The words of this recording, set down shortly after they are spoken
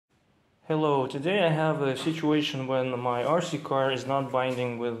Hello, today I have a situation when my RC car is not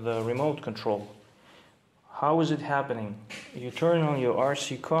binding with the remote control. How is it happening? You turn on your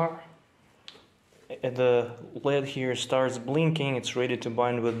RC car, the LED here starts blinking, it's ready to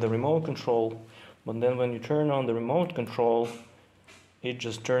bind with the remote control, but then when you turn on the remote control, it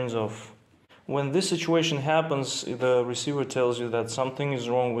just turns off. When this situation happens, the receiver tells you that something is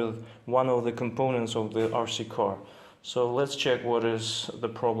wrong with one of the components of the RC car. So let's check what is the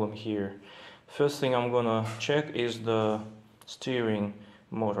problem here. First thing I'm gonna check is the steering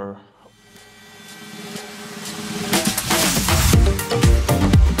motor.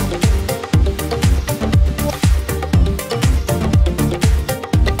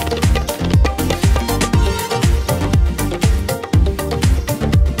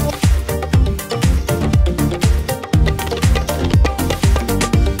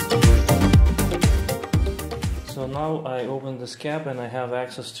 So now I open this cap and I have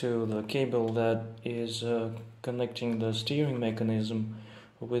access to the cable that is connecting the steering mechanism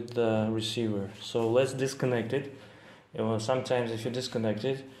with the receiver. So let's disconnect it. Sometimes if you disconnect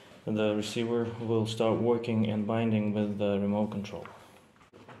it, the receiver will start working and binding with the remote control.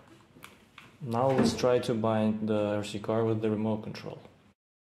 Now let's try to bind the RC car with the remote control.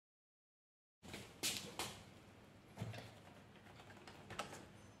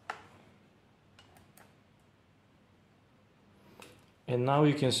 And now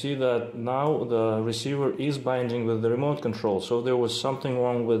you can see that now the receiver is binding with the remote control. So there was something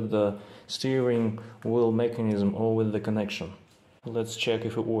wrong with the steering wheel mechanism or with the connection. Let's check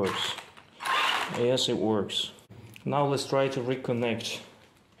if it works. Yes, it works. Now let's try to reconnect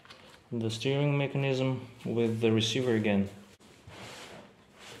the steering mechanism with the receiver again.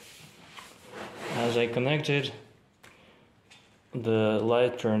 As I connected, the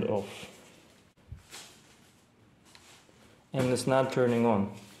light turned off. And it's not turning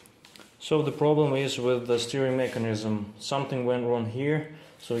on. So the problem is with the steering mechanism. Something went wrong here,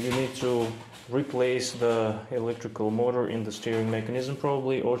 so you need to replace the electrical motor in the steering mechanism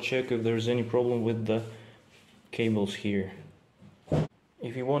probably, or check if there's any problem with the cables here.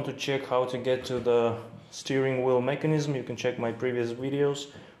 If you want to check how to get to the steering wheel mechanism, you can check my previous videos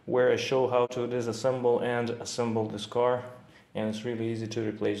where I show how to disassemble and assemble this car, and it's really easy to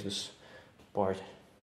replace this part.